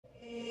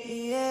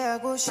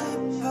하고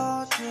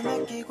싶어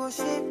춤에 끼고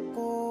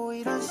싶고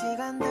이런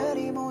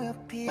시간들이 모여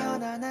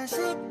피어나나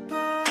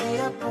싶어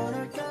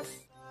이어폰을 꼈어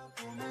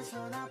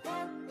보면서 나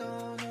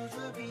뻗던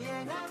우주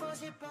비행하고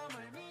싶어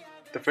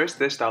The first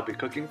dish that I'll be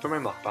cooking for my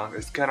mukbang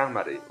is Gyeran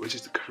Mari, which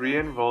is a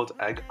Korean rolled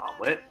egg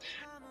omelette.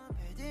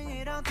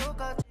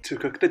 To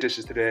cook the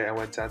dishes today, I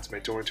went down to my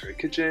dormitory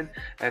kitchen,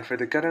 and for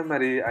the Gyeran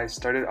Mari, I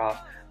started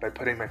off by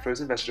putting my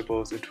frozen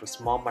vegetables into a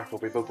small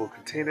microwavable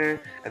container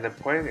and then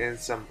pouring in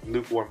some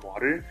lukewarm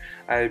water.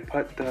 I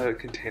put the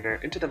container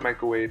into the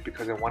microwave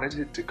because I wanted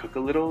it to cook a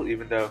little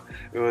even though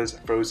it was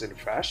frozen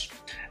fresh.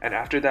 And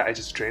after that, I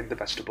just drained the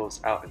vegetables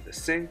out in the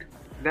sink.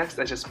 Next,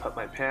 I just put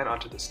my pan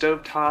onto the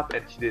stove top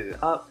and heated it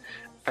up.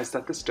 I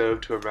set the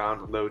stove to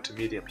around low to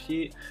medium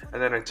heat,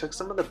 and then I took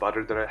some of the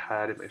butter that I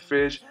had in my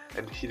fridge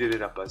and heated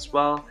it up as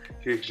well.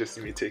 Here you can just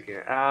see me taking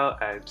it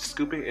out and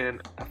scooping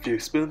in a few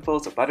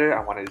spoonfuls of butter.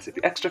 I wanted it to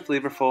be extra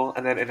flavorful,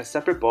 and then in a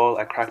separate bowl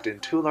I cracked in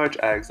 2 large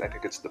eggs. I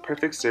think it's the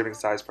perfect serving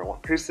size for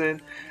 1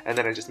 person, and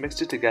then I just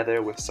mixed it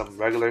together with some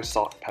regular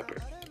salt and pepper.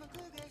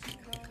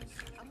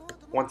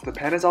 Once the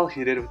pan is all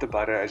heated with the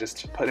butter, I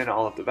just put in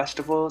all of the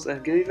vegetables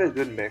and gave it a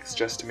good mix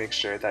just to make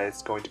sure that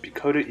it's going to be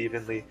coated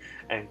evenly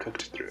and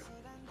cooked through.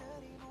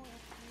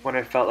 When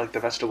I felt like the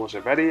vegetables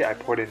are ready, I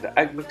poured in the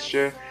egg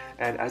mixture,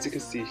 and as you can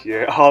see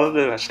here, all of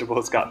the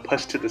vegetables got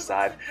pushed to the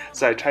side.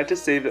 So I tried to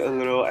save it a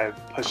little and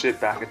push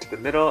it back into the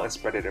middle and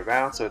spread it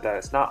around so that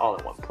it's not all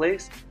in one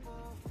place.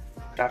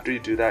 After you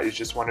do that, you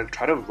just want to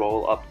try to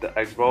roll up the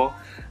egg roll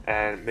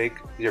and make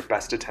your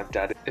best attempt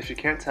at it. If you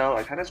can't tell,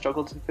 I kind of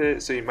struggled with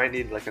it, so you might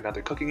need like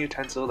another cooking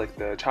utensil like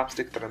the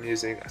chopstick that I'm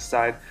using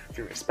aside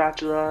from your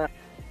spatula.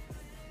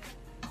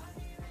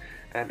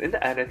 And in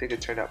the end, I think it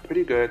turned out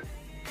pretty good.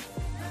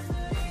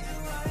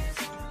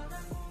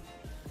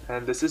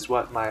 And this is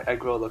what my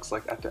egg roll looks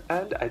like at the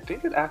end. I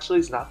think it actually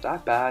is not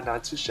that bad,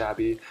 not too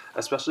shabby,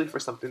 especially for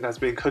something that's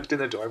being cooked in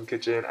the dorm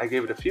kitchen. I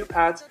gave it a few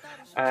pats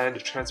and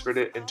transferred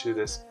it into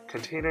this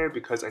container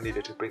because I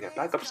needed to bring it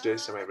back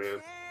upstairs to my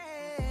room.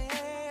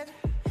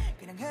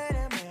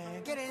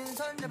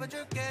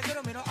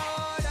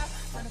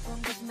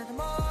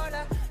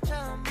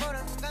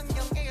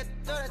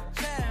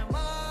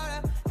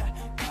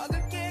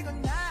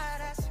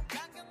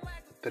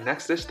 The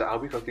next dish that I'll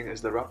be cooking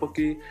is the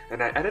Rabokki,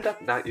 and I ended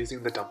up not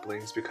using the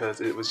dumplings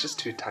because it was just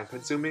too time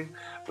consuming,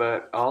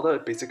 but all the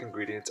basic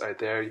ingredients are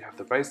there. You have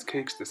the rice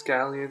cakes, the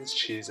scallions,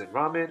 cheese, and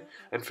ramen.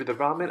 And for the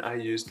ramen, I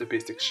used the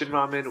basic Shin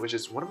ramen, which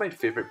is one of my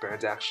favorite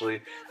brands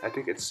actually. I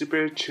think it's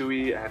super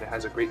chewy and it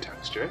has a great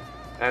texture.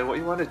 And what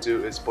you want to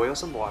do is boil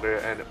some water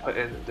and put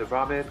in the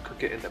ramen,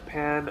 cook it in the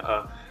pan,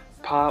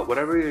 pot,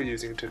 whatever you're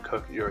using to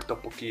cook your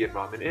tteokbokki and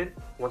ramen in.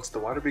 Once the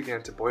water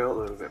began to boil a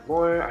little bit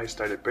more, I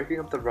started breaking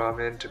up the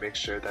ramen to make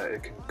sure that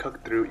it can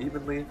cook through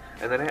evenly,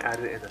 and then I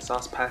added in a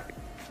sauce pack.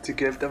 To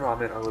give the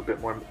ramen a little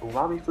bit more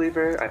umami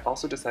flavor, I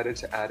also decided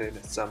to add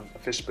in some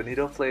fish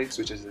bonito flakes,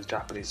 which is a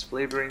Japanese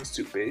flavoring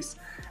soup base,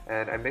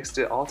 and I mixed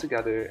it all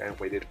together and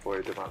waited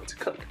for the ramen to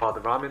cook. While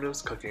the ramen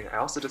was cooking, I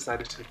also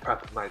decided to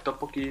prep my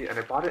tteokbokki, and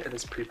I bought it in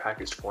this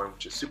pre-packaged form,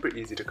 which is super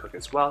easy to cook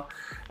as well.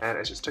 And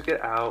I just took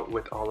it out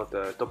with all of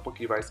the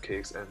tteokbokki rice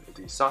cakes and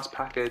the sauce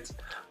packets.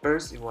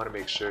 First, you want to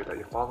make sure that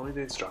you're following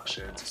the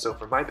instructions. So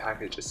for my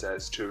package, it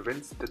says to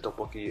rinse the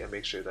tteokbokki and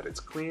make sure that it's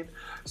clean.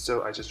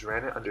 So I just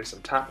ran it under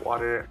some tap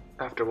water.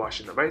 After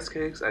washing the rice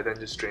cakes, I then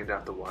just drained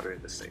out the water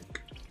in the sink.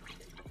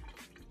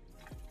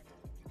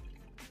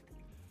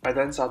 I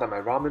then saw that my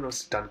ramen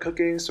was done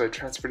cooking, so I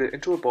transferred it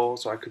into a bowl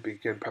so I could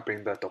begin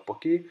prepping the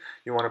tteokbokki.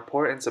 You want to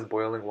pour in some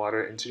boiling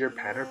water into your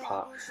pan or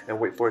pot and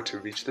wait for it to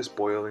reach this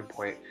boiling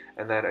point,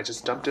 and then I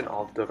just dumped in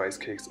all of the rice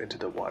cakes into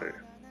the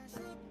water.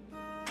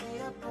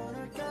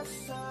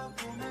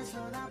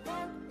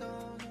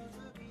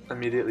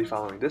 Immediately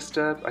following this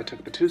step, I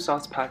took the 2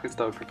 sauce packets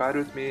that were provided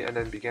with me and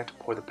then began to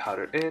pour the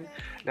powder in.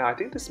 Now I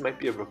think this might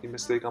be a rookie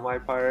mistake on my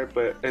part,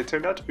 but it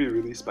turned out to be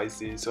really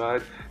spicy, so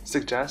I'd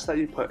suggest that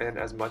you put in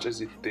as much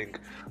as you think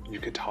you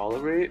could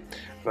tolerate.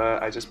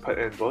 But I just put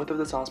in both of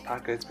the sauce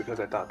packets because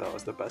I thought that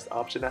was the best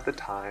option at the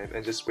time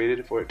and just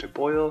waited for it to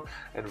boil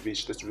and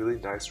reach this really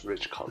nice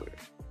rich color.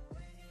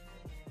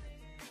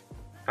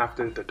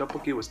 After the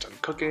tteokbokki was done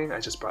cooking, I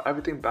just brought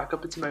everything back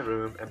up into my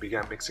room and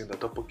began mixing the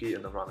tteokbokki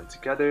and the ramen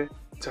together.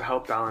 To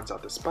help balance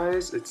out the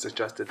spice, it's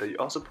suggested that you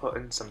also put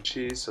in some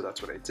cheese, so that's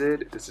what I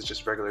did. This is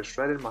just regular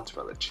shredded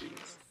mozzarella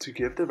cheese. To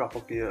give the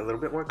Rabokki a little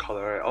bit more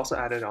color, I also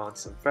added on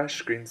some fresh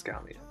green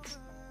scallions.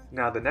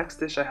 Now the next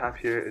dish I have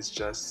here is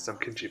just some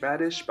kimchi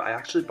radish, but I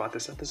actually bought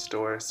this at the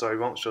store, so I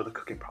won't show the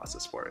cooking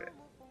process for it.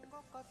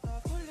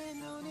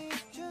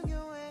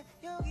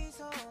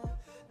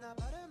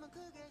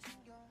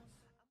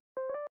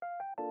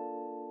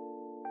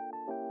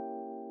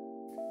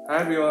 Hi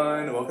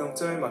everyone, welcome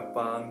to my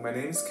mukbang. My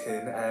name is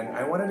Kin and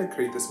I wanted to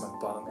create this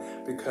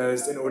mukbang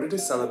because in order to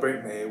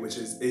celebrate May, which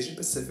is Asian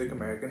Pacific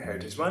American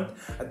Heritage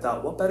Month, I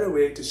thought what better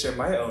way to share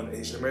my own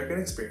Asian American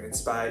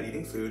experience by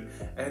eating food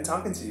and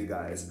talking to you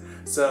guys.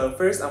 So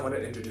first I want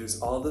to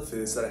introduce all the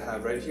foods that I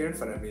have right here in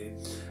front of me.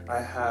 I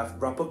have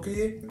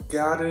Rabokki,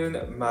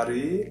 Gyeran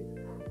Mari,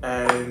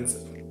 and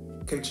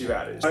kimchi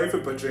radish. Sorry for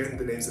butchering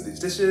the names of these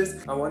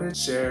dishes. I want to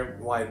share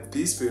why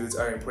these foods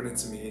are important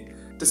to me.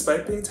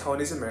 Despite being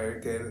Taiwanese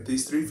American,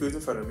 these three foods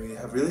in front of me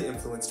have really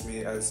influenced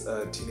me as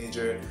a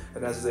teenager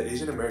and as an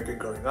Asian American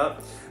growing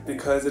up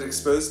because it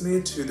exposed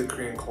me to the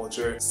Korean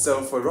culture.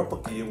 So for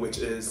Rabokki, which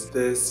is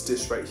this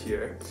dish right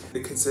here,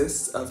 it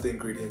consists of the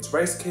ingredients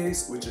rice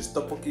cakes, which is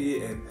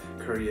tteokbokki in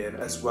Korean,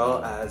 as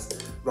well as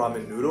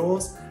ramen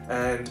noodles,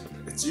 and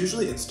it's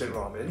usually instant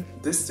ramen.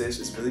 This dish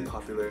is really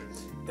popular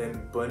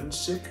in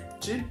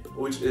bunsikjip,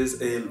 which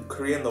is a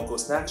Korean local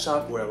snack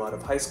shop where a lot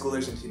of high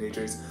schoolers and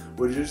teenagers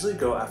would usually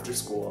go after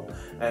school,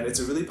 and it's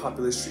a really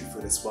popular street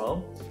food as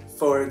well.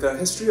 For the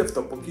history of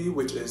tteokbokki,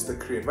 which is the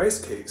Korean rice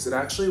cakes, it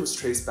actually was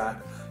traced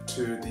back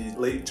to the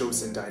late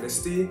Joseon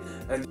dynasty,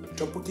 and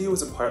tteokbokki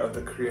was a part of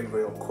the Korean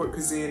royal court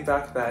cuisine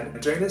back then.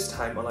 During this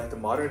time, unlike the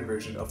modern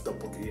version of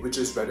tteokbokki, which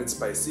is red and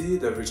spicy,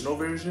 the original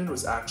version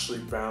was actually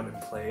brown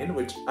and plain,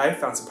 which I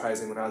found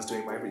surprising when I was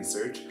doing my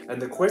research. And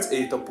the courts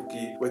ate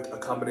tteokbokki with a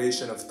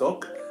combination of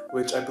tteok,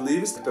 which I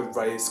believe is the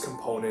rice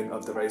component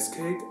of the rice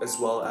cake, as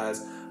well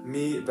as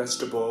meat,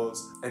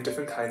 vegetables, and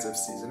different kinds of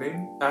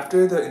seasoning.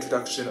 After the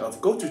introduction of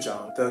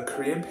gochujang, the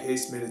Korean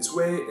paste made its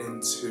way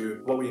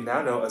into what we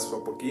now know as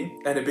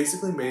Rabokki, and it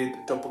basically made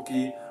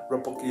tteokbokki,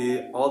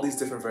 Rabokki, all these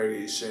different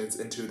variations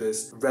into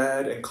this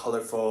red and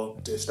colorful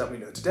dish that we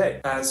know today.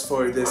 As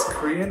for this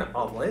Korean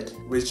omelet,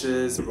 which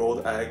is a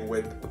rolled egg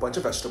with a bunch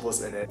of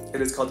vegetables in it,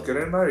 it is called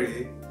Gyeran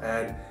Mari,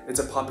 and it's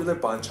a popular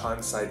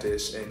banchan side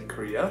dish in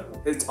Korea.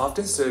 It's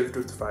often served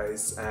with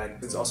rice,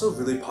 and it's also a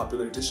really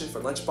popular dish for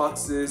lunch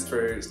boxes,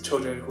 for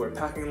children who are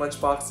packing lunch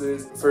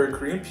boxes. For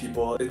Korean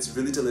people, it's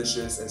really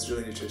delicious and it's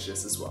really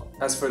nutritious as well.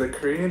 As for the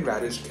Korean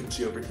radish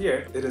kimchi over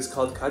here, it is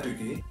called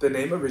gadugi. The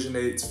name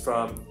originates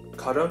from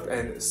karuk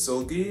and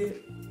seolgi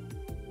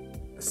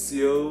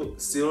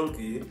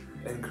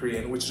in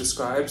Korean, which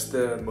describes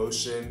the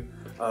motion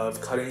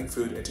of cutting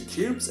food into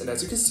cubes, and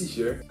as you can see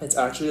here, it's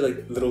actually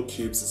like little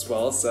cubes as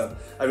well, so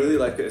I really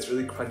like it. It's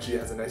really crunchy,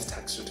 it has a nice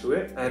texture to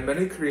it, and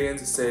many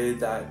Koreans say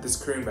that this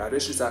Korean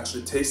radish is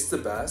actually tastes the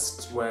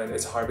best when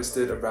it's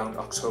harvested around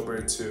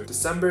October to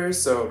December,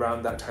 so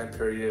around that time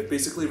period.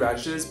 Basically,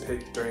 radishes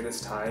picked during this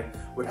time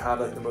would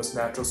have like the most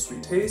natural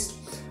sweet taste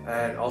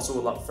and also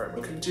a lot firmer.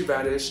 Kimchi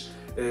radish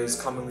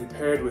is commonly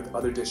paired with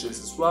other dishes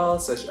as well,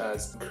 such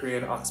as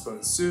Korean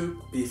oxbone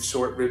soup, beef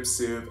short rib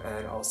soup,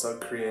 and also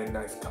Korean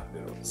knife cut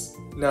noodles.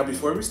 Now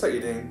before we start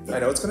eating, I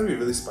know it's gonna be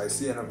really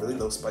spicy and I'm really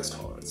low spice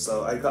tolerance,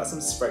 so I got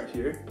some Sprite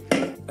here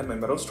and my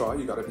metal straw.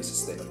 You gotta be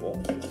sustainable.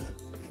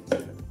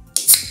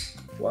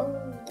 Wow.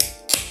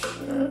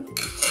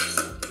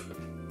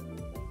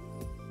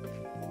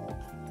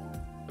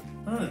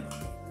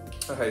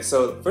 Okay,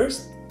 so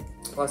first,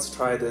 let's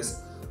try this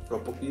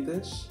Rabokki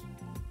dish.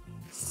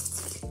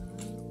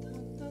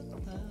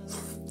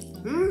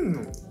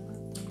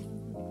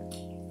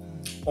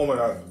 Oh my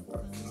god,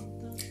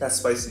 that's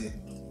spicy.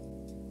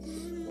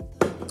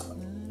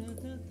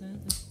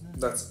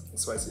 That's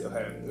spicy,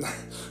 okay.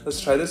 Let's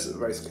try this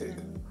rice cake.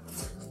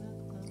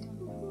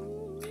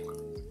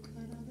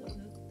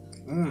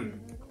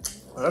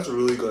 That's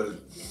really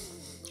good.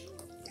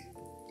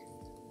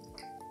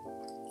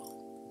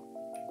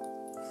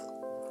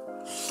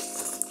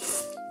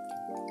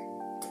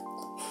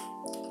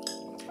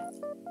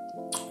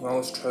 Now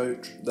let's try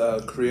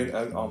the Korean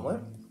egg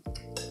omelet.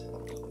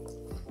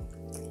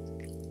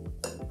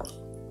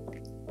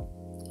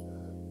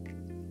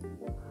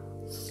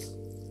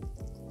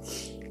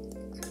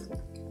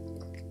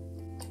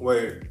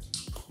 Wait,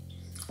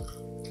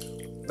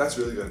 that's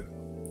really good.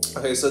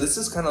 Okay, so this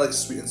is kind of like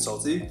sweet and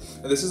salty,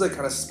 and this is like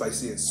kind of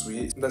spicy and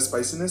sweet. The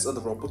spiciness of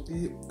the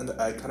rabokki and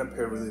the egg kind of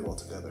pair really well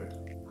together.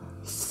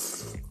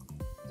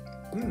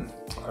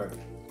 Okay.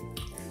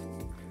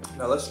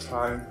 Now let's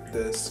try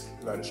this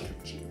radish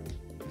kimchi.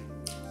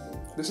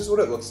 This is what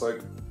it looks like.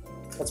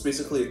 It's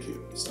basically a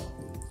cube, so.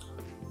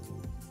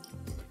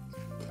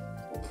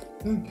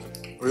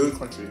 Really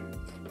crunchy.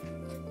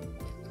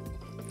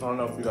 I don't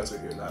know if you guys will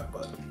hear that,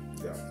 but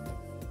yeah.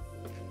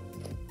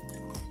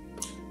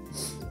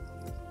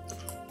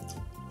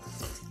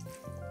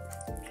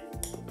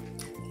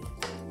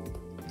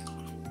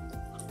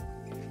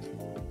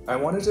 I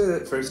wanted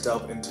to first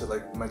delve into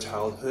like my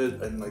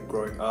childhood and like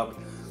growing up,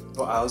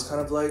 what I was kind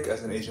of like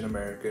as an Asian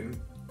American.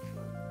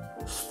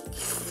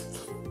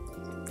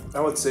 I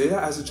would say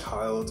that as a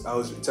child, I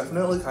was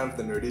definitely kind of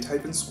the nerdy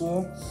type in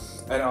school,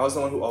 and I was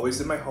the one who always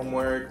did my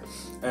homework,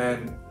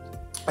 and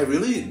I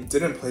really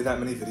didn't play that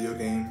many video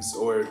games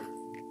or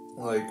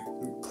like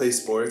play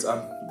sports.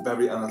 I'm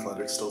very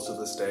unathletic still to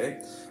this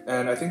day,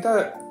 and I think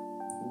that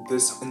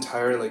this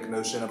entire like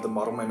notion of the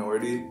model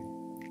minority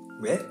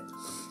myth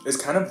is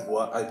kind of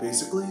what I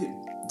basically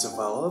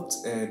developed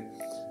in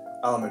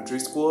elementary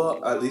school,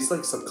 at least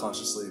like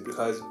subconsciously,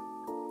 because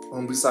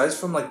besides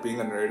from like being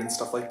a nerd and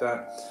stuff like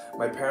that,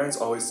 my parents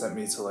always sent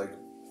me to like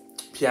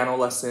piano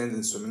lessons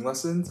and swimming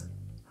lessons,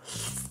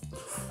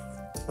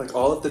 like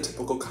all of the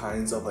typical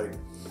kinds of like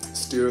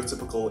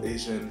stereotypical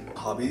Asian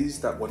hobbies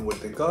that one would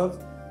think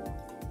of.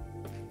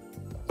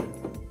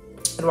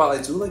 And while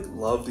I do like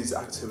love these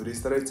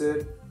activities that I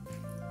did,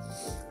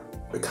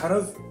 it kind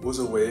of was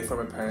a way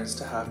for my parents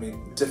to have me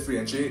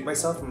differentiate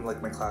myself from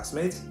like my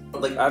classmates.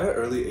 Like at an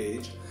early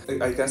age,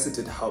 I guess it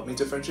did help me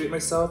differentiate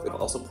myself. It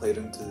also played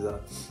into the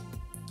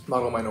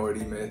model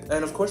minority myth.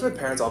 And of course my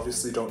parents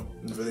obviously don't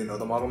really know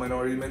the model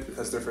minority myth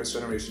because they're first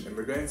generation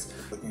immigrants.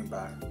 Looking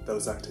back,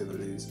 those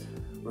activities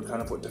were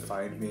kind of what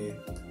defined me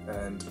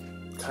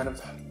and kind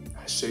of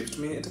shaped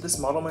me into this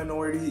model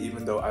minority,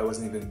 even though I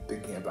wasn't even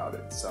thinking about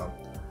it. So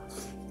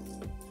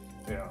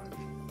yeah.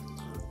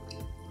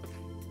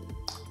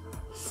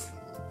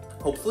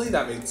 Hopefully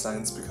that made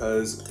sense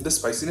because the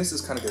spiciness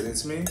is kind of getting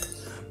to me.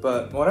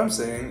 But what I'm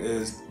saying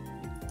is,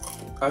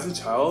 as a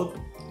child,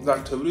 the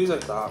activities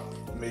like that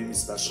made me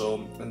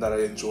special and that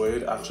I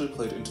enjoyed actually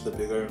played into the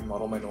bigger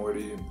model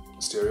minority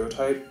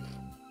stereotype.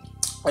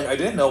 And I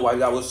didn't know why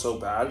that was so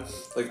bad.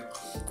 Like,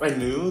 I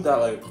knew that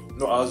like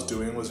what I was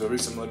doing was very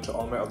similar to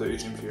all my other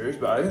Asian peers,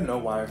 but I didn't know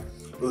why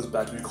it was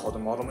bad to be called a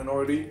model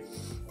minority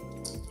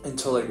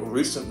until like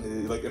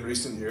recently, like in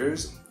recent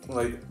years.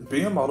 Like,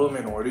 being a model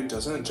minority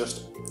doesn't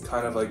just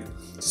kind of like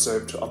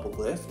serve to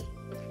uplift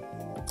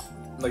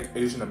like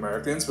Asian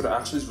Americans, but it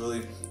actually is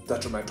really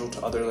detrimental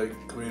to other like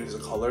communities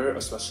of color,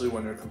 especially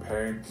when you're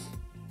comparing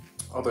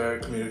other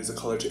communities of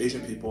color to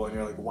Asian people, and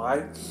you're like,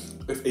 why,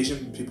 if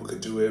Asian people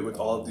could do it with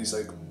all of these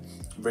like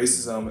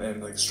racism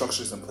and like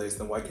structures in place,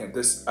 then why can't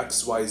this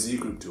XYZ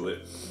group do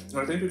it? And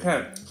I think you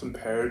can't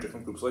compare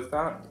different groups like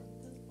that,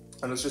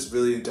 and it's just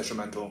really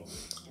detrimental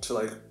to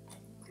like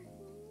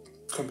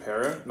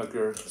compare like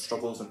your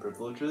struggles and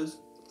privileges.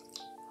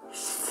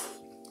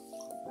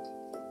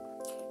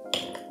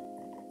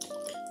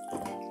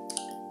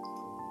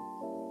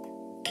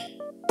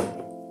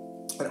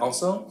 And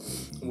also,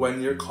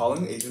 when you're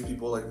calling Asian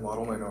people like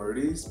model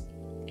minorities,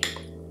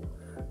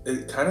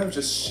 it kind of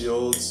just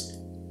shields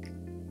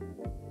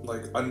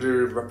like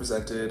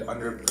underrepresented,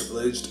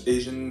 underprivileged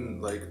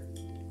Asian like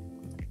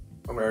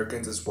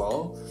Americans as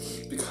well,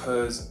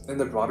 because in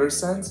the broader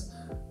sense,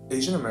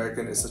 Asian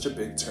American is such a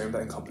big term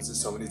that encompasses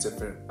so many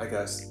different, I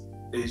guess,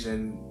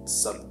 Asian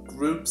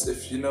subgroups,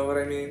 if you know what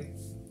I mean.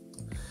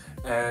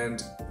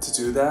 And to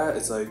do that,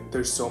 it's like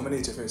there's so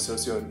many different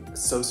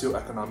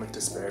socioeconomic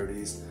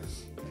disparities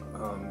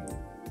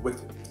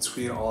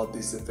between all of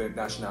these different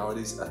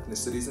nationalities,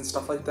 ethnicities, and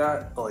stuff like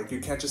that. Like, you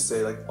can't just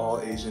say like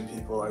all Asian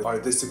people are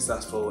this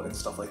successful and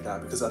stuff like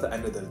that, because at the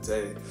end of the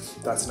day,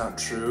 that's not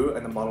true,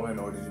 and the model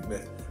minority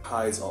myth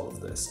hides all of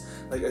this.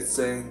 Like, it's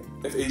saying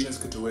if Asians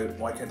could do it,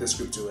 why can't this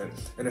group do it?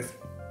 And if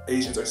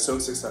Asians are so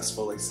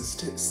successful, like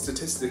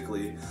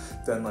statistically,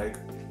 then like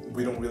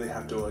we don't really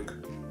have to like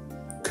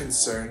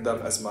concern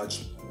them as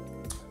much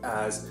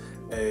as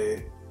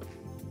a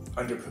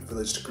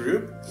underprivileged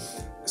group.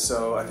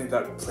 So I think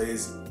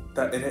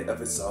that in it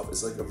of itself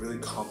is like a really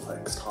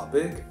complex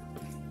topic.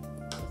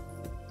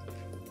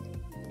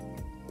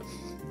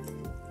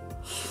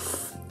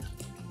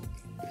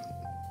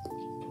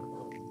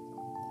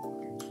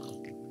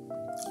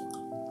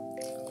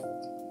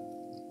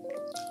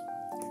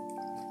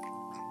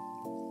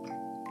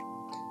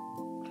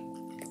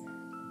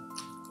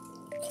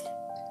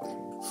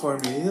 For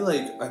me,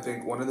 like, I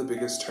think one of the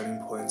biggest turning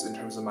points in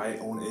terms of my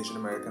own Asian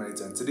American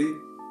identity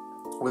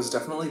was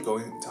definitely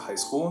going to high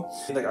school.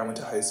 Like, I went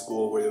to high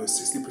school where it was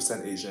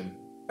 60% Asian.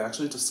 I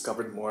actually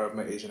discovered more of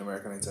my Asian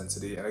American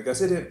identity, and I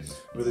guess I didn't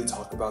really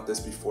talk about this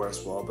before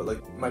as well, but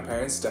like, my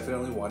parents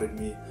definitely wanted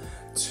me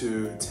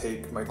to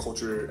take my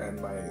culture and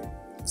my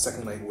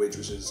second language,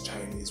 which is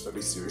Chinese, very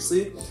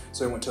seriously.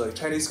 So I went to like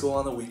Chinese school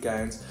on the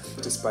weekends.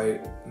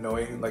 Despite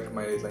knowing like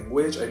my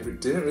language, I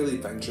didn't really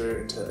venture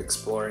into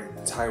exploring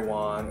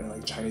Taiwan and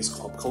like Chinese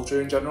pop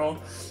culture in general.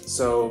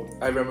 So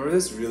I remember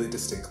this really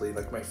distinctly.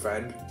 Like, my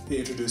friend, he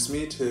introduced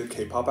me to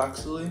K-pop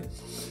actually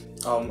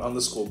on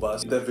the school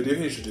bus. The video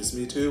he introduced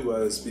me to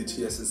was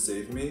BTS's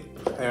Save Me,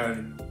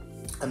 and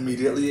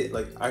immediately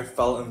like I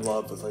fell in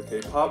love with like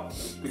K-pop,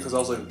 because I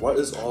was like, what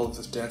is all of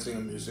this dancing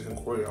and music and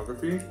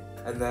choreography?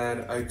 And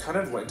then I kind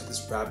of went into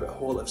this rabbit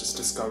hole of just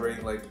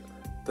discovering like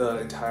the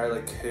entire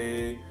like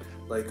K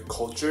like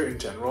culture in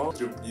general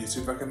through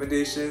YouTube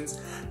recommendations.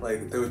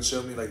 Like, they would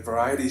show me like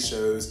variety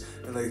shows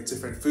and like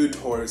different food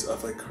tours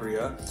of like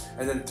Korea,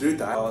 and then through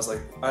that I was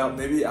like,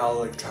 maybe I'll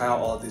like try out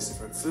all of these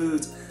different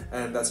foods.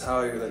 And that's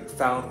how I like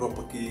found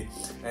Rabokki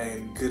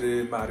and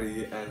Gyeran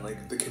Mari and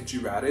like the kimchi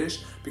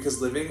radish,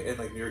 because living in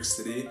like New York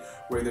City,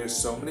 where there's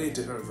so many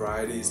different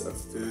varieties of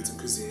foods and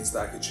cuisines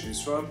that I could choose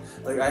from,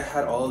 like I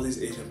had all of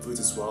these Asian foods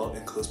as well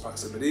in close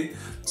proximity.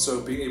 So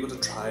being able to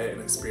try it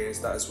and experience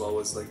that as well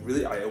was like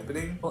really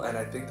eye-opening. And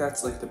I think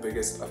that's like the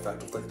biggest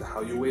effect of like the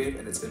Hallyu wave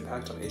and its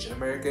impact on Asian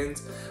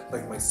Americans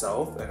like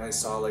myself. And I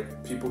saw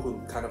like people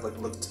who kind of like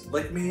looked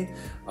like me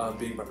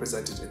being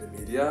represented in the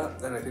media,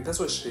 and I think that's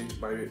what shaped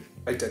my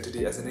identity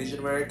as an Asian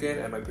American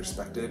and my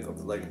perspective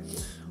of like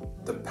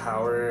the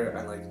power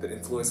and like the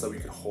influence that we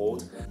could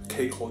hold.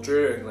 K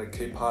culture and like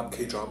K-pop,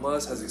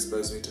 K-dramas has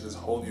exposed me to this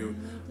whole new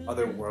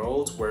other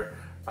world where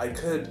I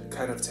could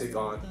kind of take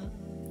on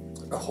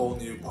a whole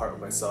new part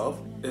of myself.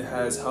 It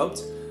has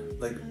helped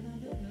like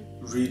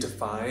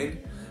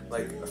redefine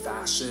like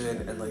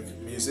fashion and like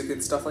music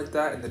and stuff like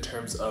that, in the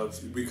terms of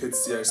we could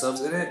see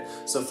ourselves in it.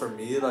 So for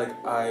me, like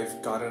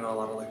I've gotten a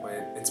lot of like my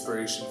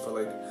inspiration for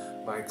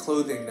like my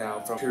clothing now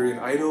from Korean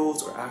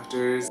idols or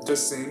actors.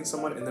 Just seeing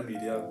someone in the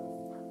media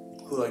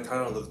who like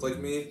kind of looked like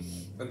me,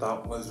 and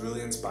that was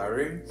really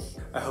inspiring.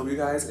 I hope you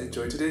guys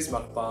enjoyed today's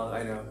mukbang.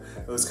 I know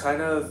it was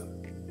kind of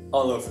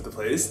all over the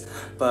place,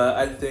 but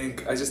I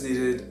think I just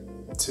needed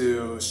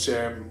to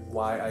share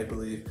why I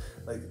believe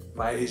like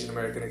my Asian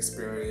American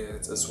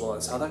experience, as well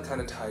as how that kind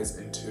of ties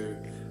into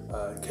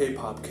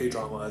K-pop,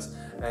 K-dramas,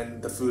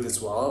 and the food as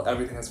well.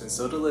 Everything has been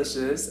so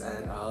delicious,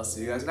 and I'll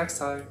see you guys next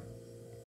time.